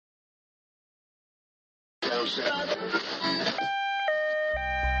This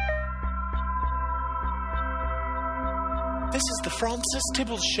is the Francis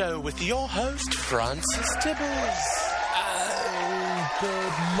Tibbles Show with your host, Francis Tibbles. Oh,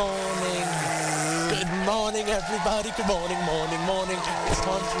 good morning. Good morning, everybody. Good morning, morning. It's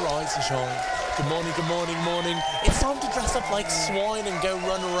time to rise and shine. Good morning. It's time to dress up like swine and go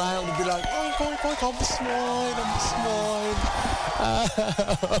run around and be like, oink, I'm the swine.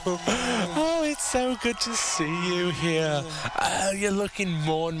 Oh, it's so good to see you here. Oh, you're looking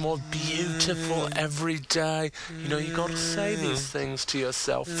more and more beautiful every day. You know, you gotta say these things to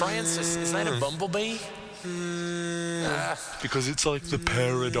yourself. Francis, is that a bumblebee? Because it's like the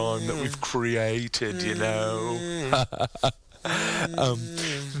paradigm that we've created, you know.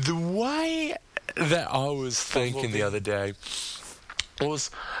 The way that I was thinking the other day was,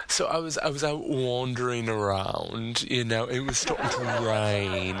 so I was out wandering around, you know, it was starting to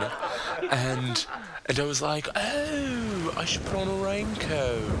rain, and I was like, oh, I should put on a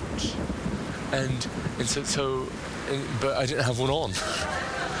raincoat, and so but I didn't have one on,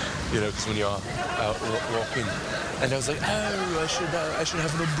 you know, because when you're out walking, and I was like, oh, I should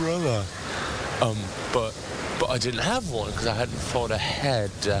have an umbrella, but I didn't have one because I hadn't thought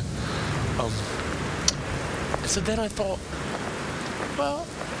ahead. So then I thought, well,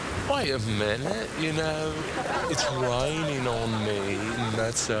 wait a minute, you know, it's raining on me, and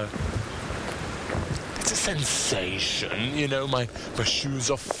it's a sensation, you know, my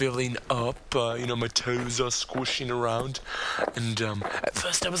shoes are filling up, you know, my toes are squishing around, and at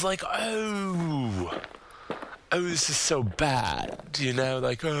first I was like, oh, this is so bad, you know,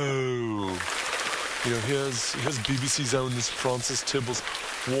 like, you know, here's BBC's own Francis Tibbles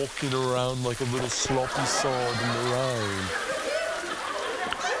walking around like a little sloppy sod in the rain.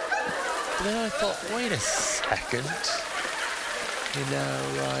 But then I thought, wait a second. You know,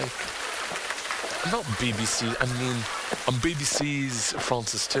 like, I'm not BBC, I mean, I'm BBC's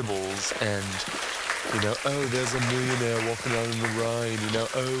Francis Tibbles, and, you know, oh, there's a millionaire walking around in the rain, you know,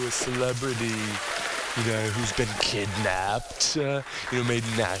 oh, a celebrity, you know, who's been kidnapped, you know, made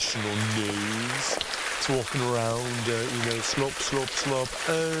national news. It's walking around, you know, slop,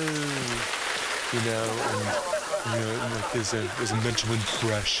 oh, you know, and, you know, like there's a mental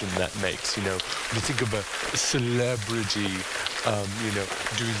impression that makes, you know, when you think of a celebrity, you know,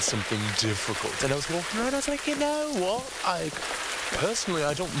 doing something difficult. And I was walking around, I was like, you know what, personally,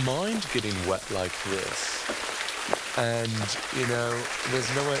 I don't mind getting wet like this. And, you know, there's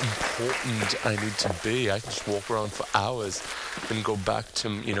nowhere important I need to be. I can just walk around for hours and go back to,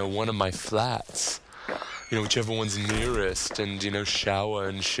 you know, one of my flats, you know, whichever one's nearest, and, you know, shower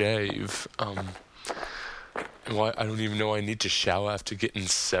and shave. Why I don't even know I need to shower after getting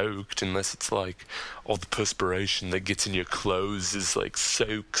soaked, unless it's like all the perspiration that gets in your clothes is like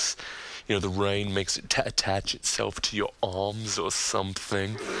soaks. You know, the rain makes it attach itself to your arms or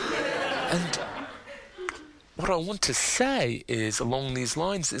something. And what I want to say is, along these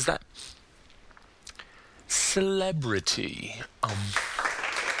lines, is that celebrity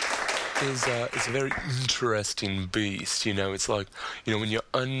is a very interesting beast. You know, it's like, you know, when you're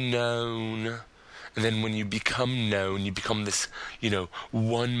unknown, and then when you become known, you become this, you know,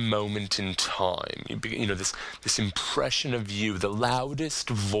 one moment in time. You know, this impression of you, the loudest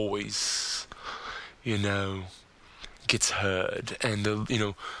voice, you know, gets heard, and you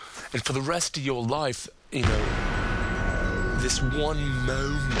know, and for the rest of your life, you know, this one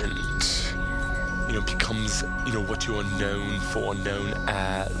moment, you know, becomes, you know, what you are known for, known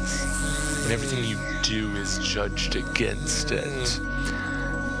as, and everything you do is judged against it.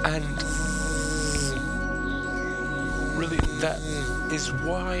 And really, that is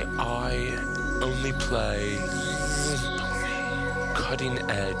why I only play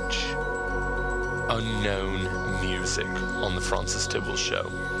cutting-edge, unknown music on the Francis Tibbles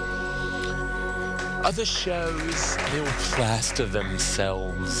Show. Other shows, they will plaster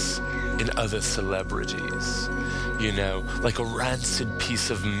themselves in other celebrities, you know, like a rancid piece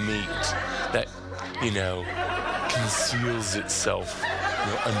of meat that, you know, conceals itself,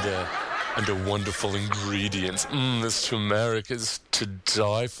 you know, under wonderful ingredients. This turmeric is to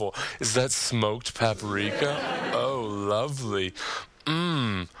die for. Is that smoked paprika? Oh, lovely.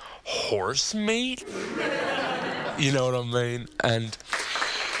 Horse meat? You know what I mean? And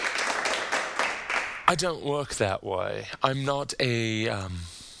I don't work that way. I'm not a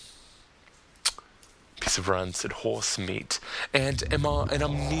piece of rancid horse meat, and I'm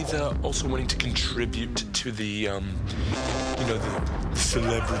neither also wanting to contribute to the you know, the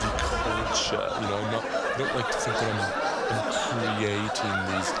celebrity culture. You know, I don't like to think that I'm creating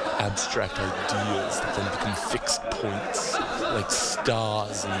these abstract ideas that then become fixed points like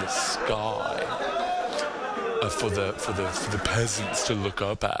stars in the sky. for the peasants to look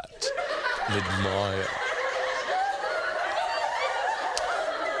up at and admire.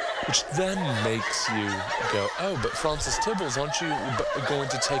 Which then makes you go, oh, but Francis Tibbles, aren't you going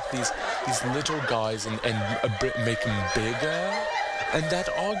to take these little guys and make them bigger? And that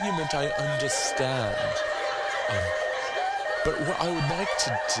argument I understand. But what I would like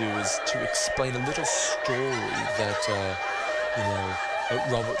to do is to explain a little story that,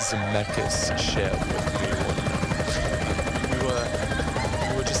 Robert Zemeckis shared with me one night.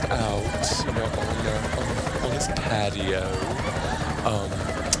 We were just out, on his patio.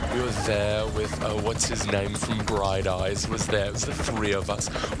 We were there with, what's his name from Bright Eyes was there. It was the three of us.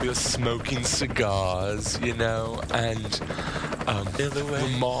 We were smoking cigars, and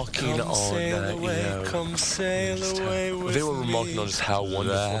remarking on, come sail away with they were remarking me. on just how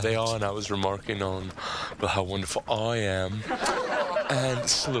wonderful they are, and I was remarking on, how wonderful I am. And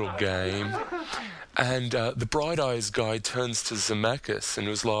it's a little game. And the Bright Eyes guy turns to Zemeckis and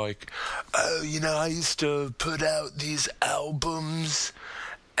was like, oh, I used to put out these albums,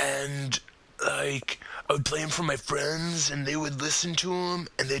 and, I would play them for my friends, and they would listen to them,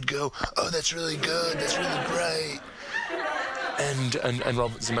 and they'd go, oh, that's really good, that's really great. And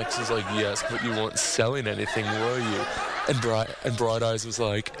Robert Zemeckis was like, yes, but you weren't selling anything, were you? And Bright Eyes was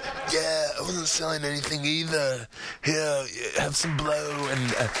like, yeah, I wasn't selling anything either. Here, have some blow.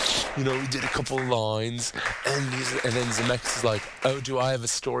 And, we did a couple of lines. And then Zemeckis is like, oh, do I have a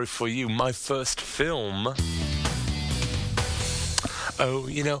story for you? My first film. Oh,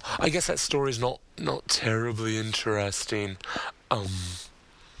 I guess that story's not terribly interesting.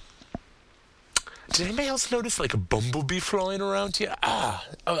 Did anybody else notice, a bumblebee flying around here? Oh,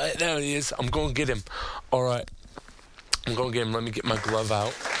 there he is. I'm going to get him. All right. I'm going to get him. Let me get my glove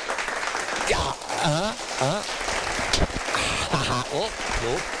out. Yeah.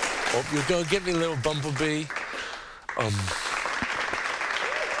 Oh, you're going to get me, little bumblebee.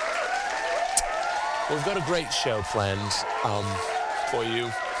 We've got a great show planned, for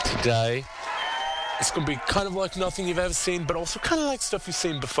you today. It's going to be kind of like nothing you've ever seen, but also kind of like stuff you've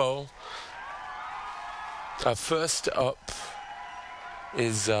seen before. First up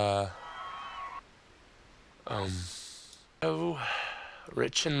is,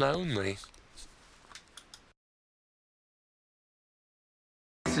 Rich and Lonely.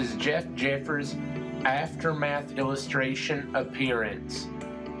 This is Jeff Jeffers' Aftermath illustration appearance.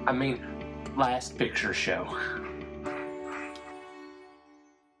 Last picture show.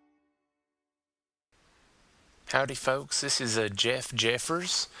 Howdy, folks. This is Jeff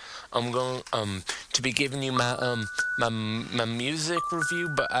Jeffers. I'm going to be giving you my music review,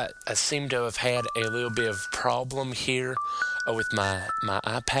 but I seem to have had a little bit of problem here with my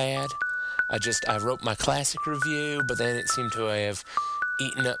iPad. I wrote my classic review, but then it seemed to have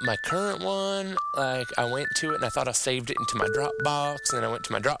eaten up my current one. I went to it and I thought I saved it into my Dropbox, and then I went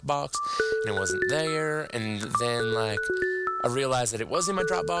to my Dropbox and it wasn't there, and then I realized that it was in my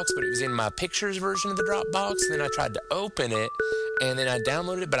Dropbox, but it was in my pictures version of the Dropbox, and then I tried to open it, and then I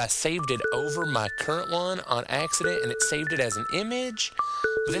downloaded it, but I saved it over my current one on accident, and it saved it as an image,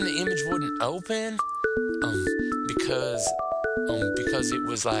 but then the image wouldn't open, because it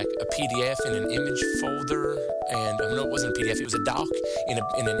was a PDF in an image folder, and no, it wasn't a PDF, it was a doc in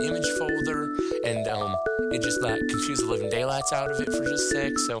an image folder, and it just confused the living daylights out of it for just a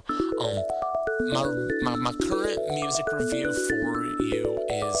sec. So my current music review for you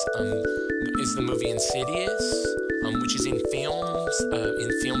is the movie Insidious, which is in theaters.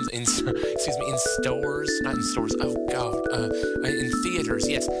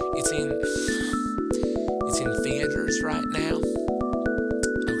 Yes, it's in theaters right now.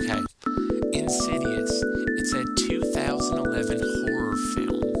 Okay, Insidious. It's a 2011 horror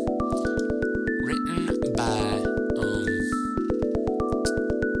film written by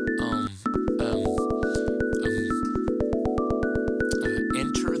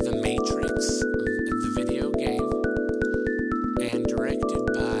Enter the Matrix, the video game, and directed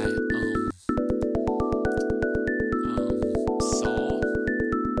by Saw,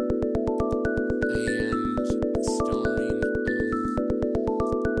 and starring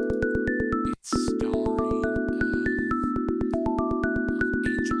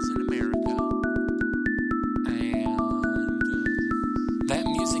Angels in America, and that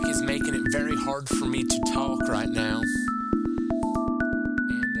music is making it very hard for me to talk right now.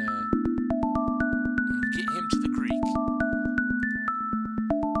 And get him to the Greek.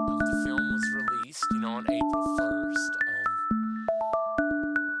 The film was released, on April 1st.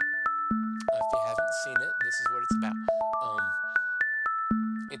 If you haven't seen it, this is what it's about.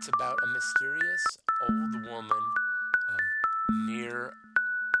 It's about a mysterious old woman near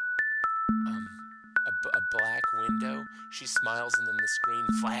a black window. She smiles and then the screen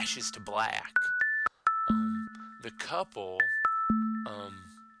flashes to black. The couple,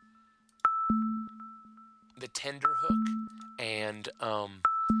 the Tenderhook and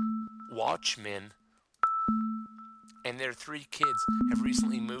Watchmen and their 3 kids have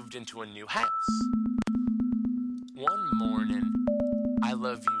recently moved into a new house. One morning, I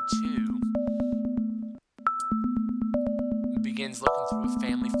Love You Too begins looking through a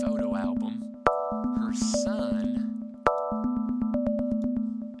family photo album. Her son,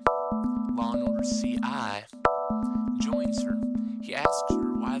 Law and Order CI, joins her. He asks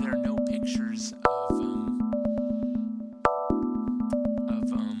her why there are no pictures of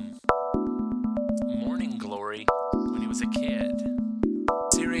Morning Glory when he was a kid.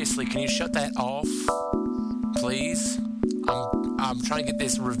 Seriously, can you shut that off, please? I'm trying to get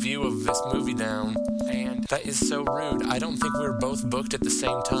this review of this movie down, and that is so rude. I don't think we were both booked at the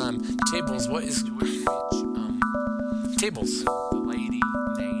same time. Tibbles, what is Tibbles? The lady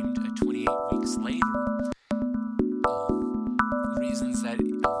named 28 Weeks Later. Reasons that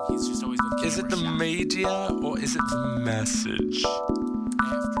he's just always been. Is it the media or is it the message?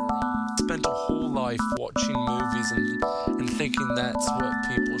 After spent a whole life watching movies and thinking that's what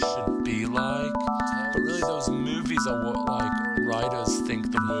people should be like, but really those movies are what like writers think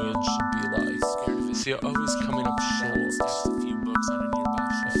the world should be like. So you're always coming up short. a few books on a nearby I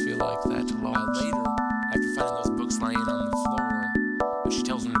shelf. feel like that a lot. Later, after finding those books laying on the floor, she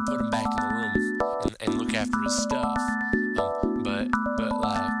tells him to put them back in the room and look after his stuff. But the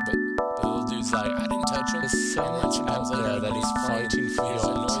little dude's like, I didn't touch him. There's so much out there that he's fighting for There's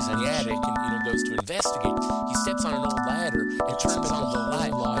your a noise in the attic attention. and goes to investigate. He steps on an old ladder and turns on the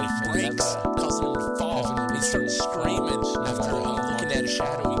light, but it breaks, causing him to fall. And he starts screaming after looking at a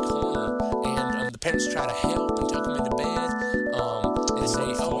shadowy corner. And the parents try to help and tuck him into bed. And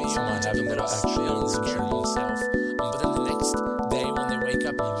say, oh, he might have a little spill and scare himself. But then the next day when they wake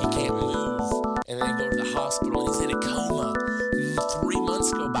up, he can't move. And then they go to the hospital and he's in a coma. 3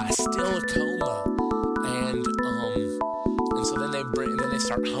 months go by, still a coma. And so then they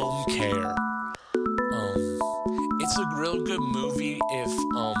start home care. It's a real good movie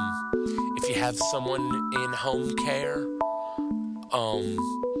if you have someone in home care,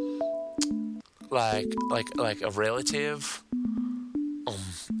 like a relative.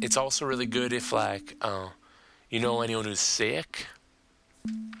 It's also really good if you know anyone who's sick.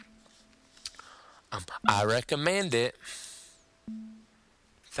 I recommend it.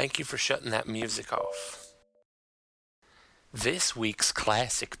 Thank you for shutting that music off. This week's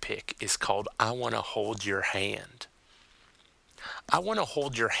classic pick is called I Wanna Hold Your Hand. I Wanna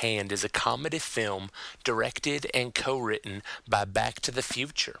Hold Your Hand is a comedy film directed and co-written by Back to the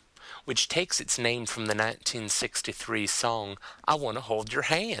Future, which takes its name from the 1963 song I Wanna Hold Your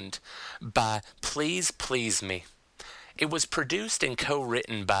Hand by Please Please Me. It was produced and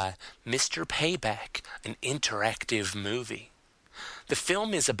co-written by Mr. Payback, an interactive movie. The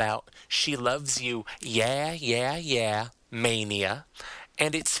film is about She Loves You, Yeah, Yeah, Yeah, mania,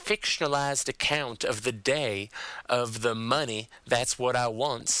 and its fictionalized account of the day of the Money, That's What I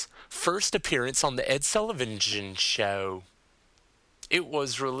Want's first appearance on the Ed Sullivan Show. It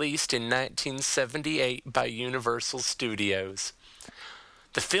was released in 1978 by Universal Studios.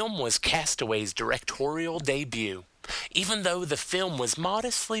 The film was Castaway's directorial debut, even though the film was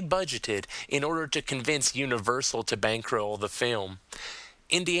modestly budgeted in order to convince Universal to bankroll the film.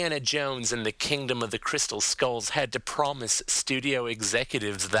 Indiana Jones and the Kingdom of the Crystal Skulls had to promise studio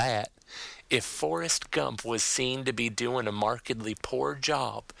executives that, if Forrest Gump was seen to be doing a markedly poor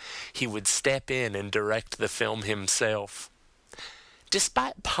job, he would step in and direct the film himself.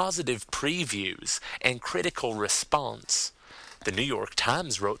 Despite positive previews and critical response, the New York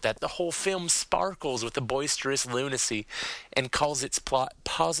Times wrote that the whole film sparkles with a boisterous lunacy and calls its plot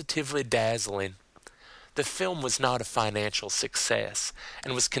positively dazzling. The film was not a financial success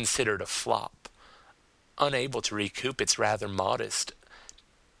and was considered a flop, unable to recoup its rather modest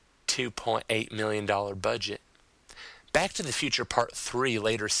 $2.8 million budget. Back to the Future Part 3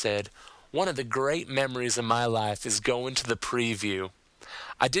 later said, "One of the great memories of my life is going to the preview.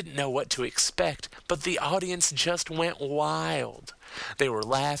 I didn't know what to expect, but the audience just went wild. They were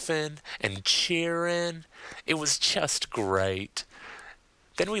laughing and cheering. It was just great.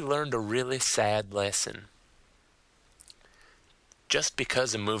 Then we learned a really sad lesson. Just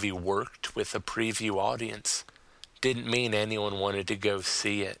because a movie worked with a preview audience didn't mean anyone wanted to go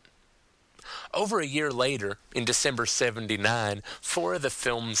see it." Over a year later, in December '79, 4 of the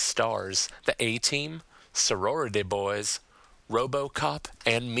film's stars, the A-Team, Sorority Boys, RoboCop,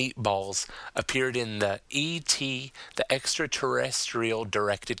 and Meatballs appeared in the E.T. the Extraterrestrial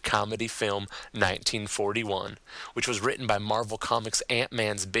directed comedy film 1941, which was written by Marvel Comics'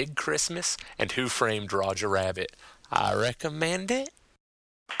 Ant-Man's Big Christmas and Who Framed Roger Rabbit. I recommend it.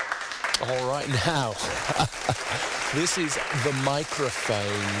 All right, now, this is the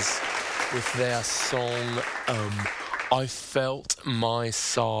Microphones with their song, I Felt My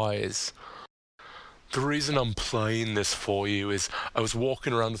Size. The reason I'm playing this for you is I was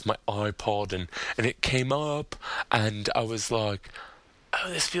walking around with my iPod and it came up and I was like, oh,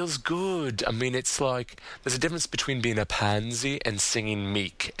 this feels good. I mean, it's like, there's a difference between being a pansy and singing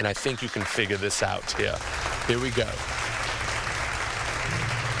meek, and I think you can figure this out here. Here we go.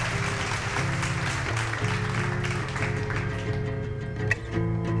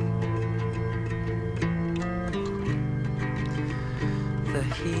 The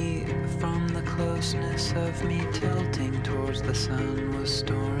heat from the closeness of me tilting towards the sun was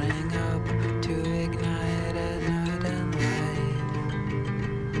storing up to ignite at night and light.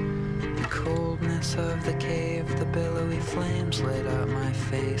 The coldness of the cave, the billowy flames lit up my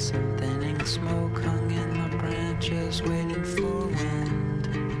face, and thinning smoke hung in the branches waiting for wind.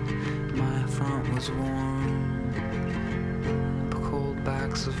 My front was warm, the cold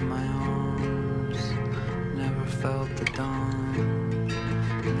backs of my arms never felt the dawn.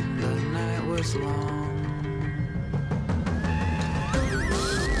 The night was long.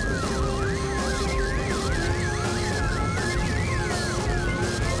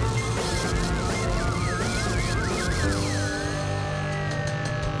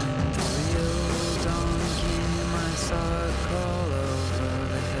 When the real dawn came, I saw it crawl over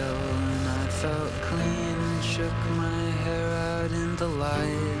the hill, and I felt clean and shook my hair out in the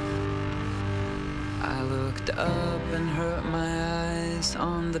light. I looked up and hurt my eyes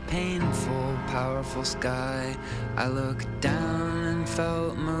on the painful, powerful sky. I looked down and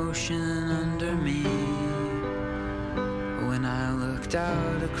felt motion under me. When I looked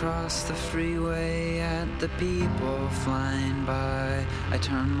out across the freeway at the people flying by, I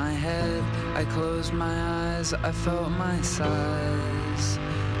turned my head, I closed my eyes, I felt my size.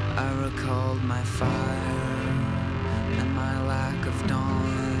 I recalled my fire and my lack of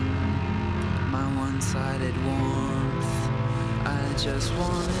dawn, my one-sided warmth. I just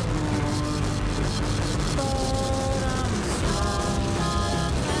wanted more. But I'm small,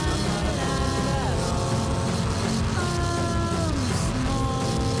 I'm not at all. I'm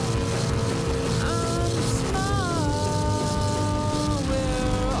small,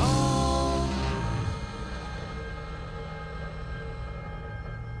 we're all.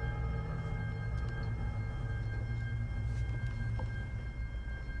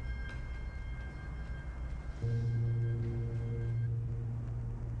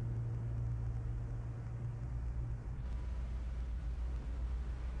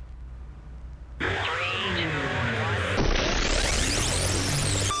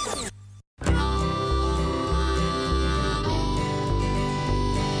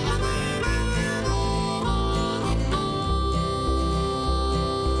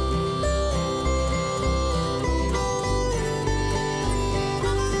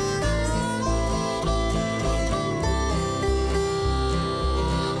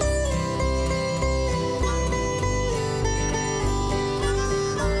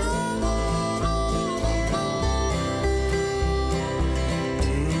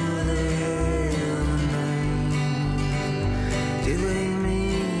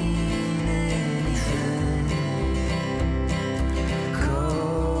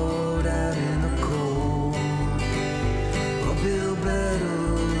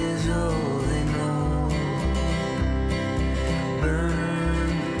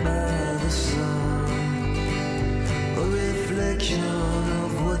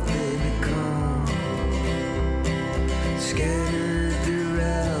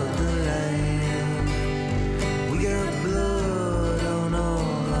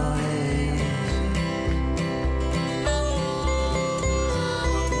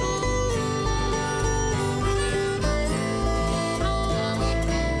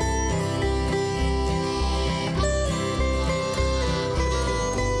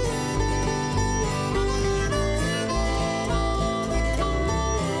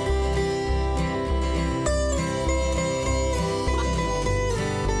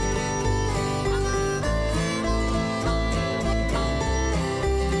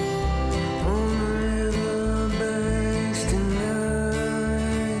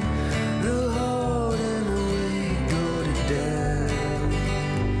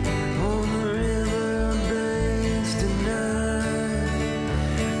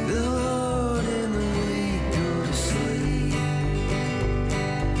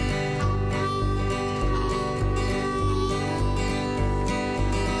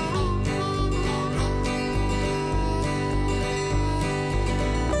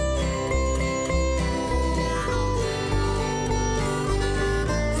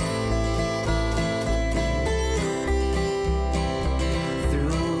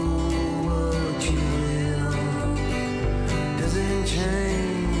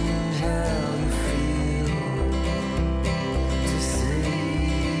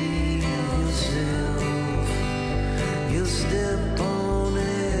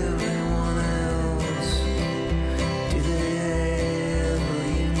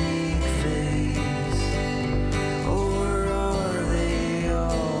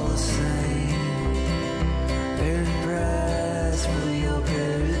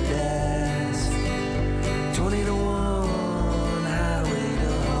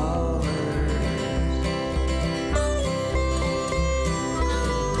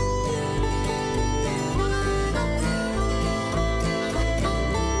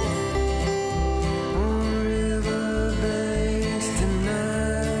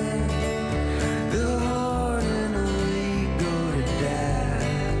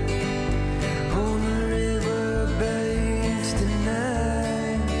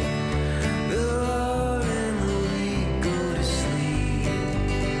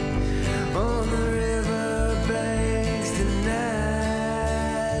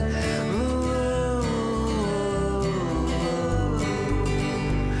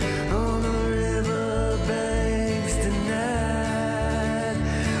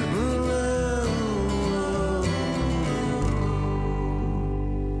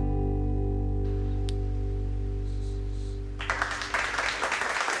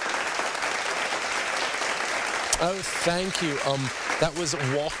 Oh, thank you. That was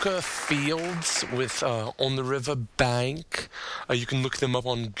Walker Fields with On the River Bank. You can look them up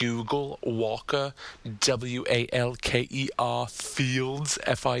on Google. Walker, Walker Fields, Fields.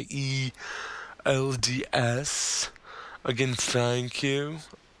 Again, thank you.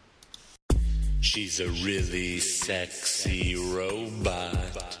 She's a really sexy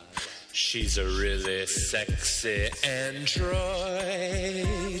robot. She's a really sexy android.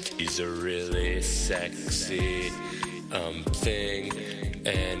 She's a really sexy thing.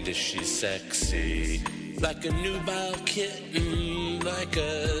 And she's sexy like a nubile kitten, like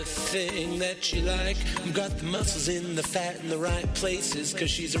a thing that you like. Got the muscles in the fat in the right places, 'cause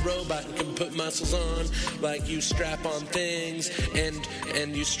she's a robot and can put muscles on like you strap on things,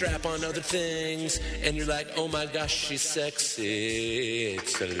 and you strap on other things, and you're like, oh my gosh, she's sexy.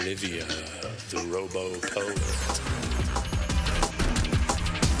 It's Olivia, the robo-poet.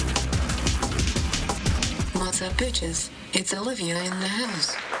 What's up, bitches? It's Olivia in the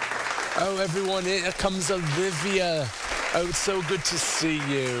house. Oh, everyone, here comes Olivia. Oh, it's so good to see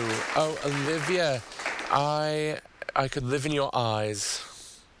you. Oh, Olivia, I could live in your eyes.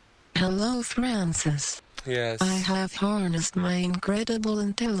 Hello, Francis. Yes. I have harnessed my incredible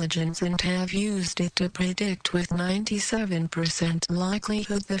intelligence and have used it to predict with 97%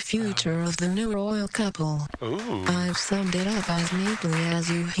 likelihood the future of the new royal couple. Ooh. I've summed it up as neatly as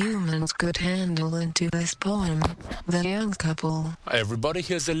you humans could handle into this poem. The young couple. Everybody,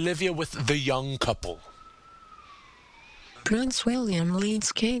 here's Olivia with The Young Couple. Prince William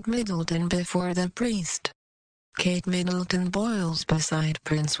leads Kate Middleton before the priest. Kate Middleton boils beside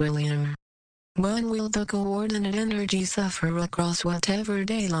Prince William. When will the coordinate energy suffer across whatever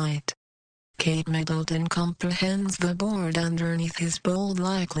daylight? Kate Middleton comprehends the board underneath his bold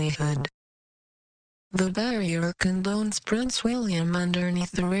likelihood. The barrier condones Prince William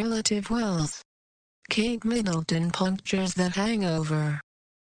underneath the relative wealth. Kate Middleton punctures that hangover.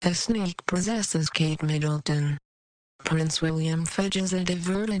 A sneak possesses Kate Middleton. Prince William fudges a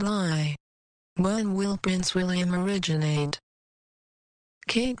diverted lie. When will Prince William originate?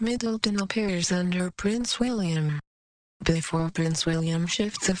 Kate Middleton appears under Prince William. Before Prince William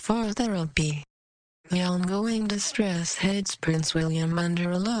shifts a far therapy. The ongoing distress heads Prince William under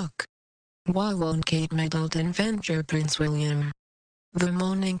a look. Why won't Kate Middleton venture Prince William? The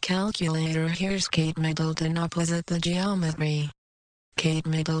moaning calculator hears Kate Middleton opposite the geometry. Kate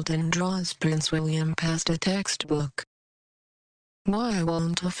Middleton draws Prince William past a textbook. Why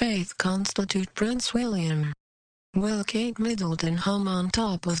won't a faith constitute Prince William? Will Kate Middleton hum on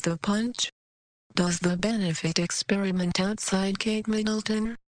top of the punch? Does the benefit experiment outside Kate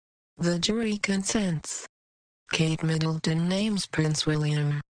Middleton? The jury consents. Kate Middleton names Prince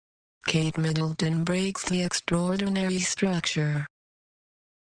William. Kate Middleton breaks the extraordinary structure.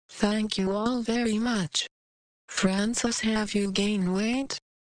 Thank you all very much. Francis, have you gained weight?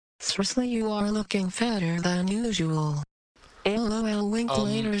 Seriously, you are looking fatter than usual. LOL, wink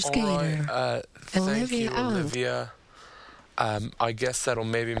later, skater. Right, thank Olivia you, out. Olivia. I guess that'll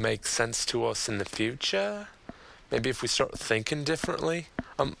maybe make sense to us in the future. Maybe if we start thinking differently.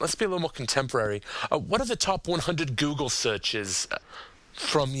 Let's be a little more contemporary. What are the top 100 Google searches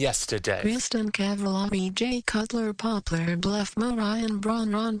from yesterday? Kristen Cavallari, Jay Cutler, Poplar Bluff, Ryan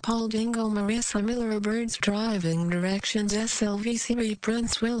Braun, Ron Paul, Dingo, Marissa Miller, Birds Driving Directions, SLV, Siri,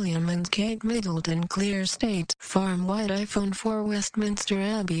 Prince William and Kate Middleton, Clear State, Farm White, iPhone 4, Westminster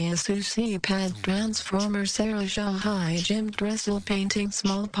Abbey, SUC Pad, Transformer, Sarah Shaw High, Jim Dressel, Painting,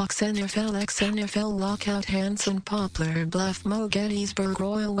 Smallpox, NFL X, NFL Lockout, Hanson, Poplar Bluff, Mo, Gettysburg,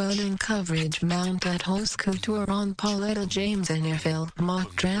 Royal Wedding Coverage, Mount at Host Couture, Ron Pauletta, James, NFL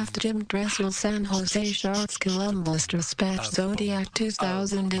Mock Draft, Jim Dressel, San Jose Sharks, Columbus Dispatch, Zodiac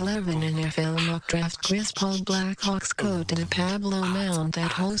 2011 NFL Mock Draft, Chris Paul, Blackhawks Coat, and Pablo Mount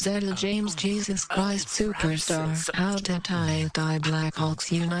at Josetta James, Jesus Christ Superstar, How to Tie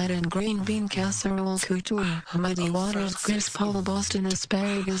Blackhawks United, Green Bean Casserole Couture, Muddy Waters, Chris Paul, Boston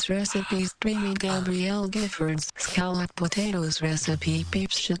Asparagus Recipes, Dreamy Gabrielle Giffords, Scallop Potatoes Recipe,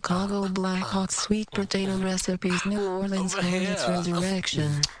 Peeps Chicago Blackhawks Sweet Potato Recipes, New Orleans Hornets Resurrection.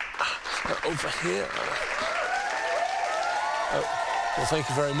 Over here. Well, thank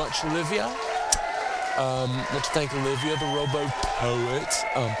you very much, Olivia. Want to thank Olivia, the robo-poet.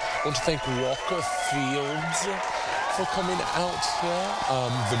 Want to thank Walker Fields for coming out here.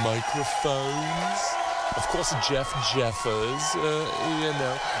 The microphones. Of course, Jeff Jeffers,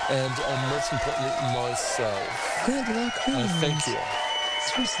 and most importantly, myself. Good luck, thank you.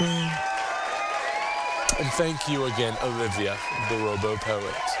 Seriously. And thank you again, Olivia, the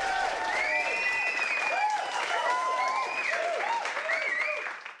robo-poet.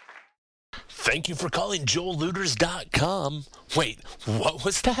 Thank you for calling JoelLooters.com. Wait, what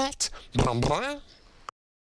was that? Blah, blah.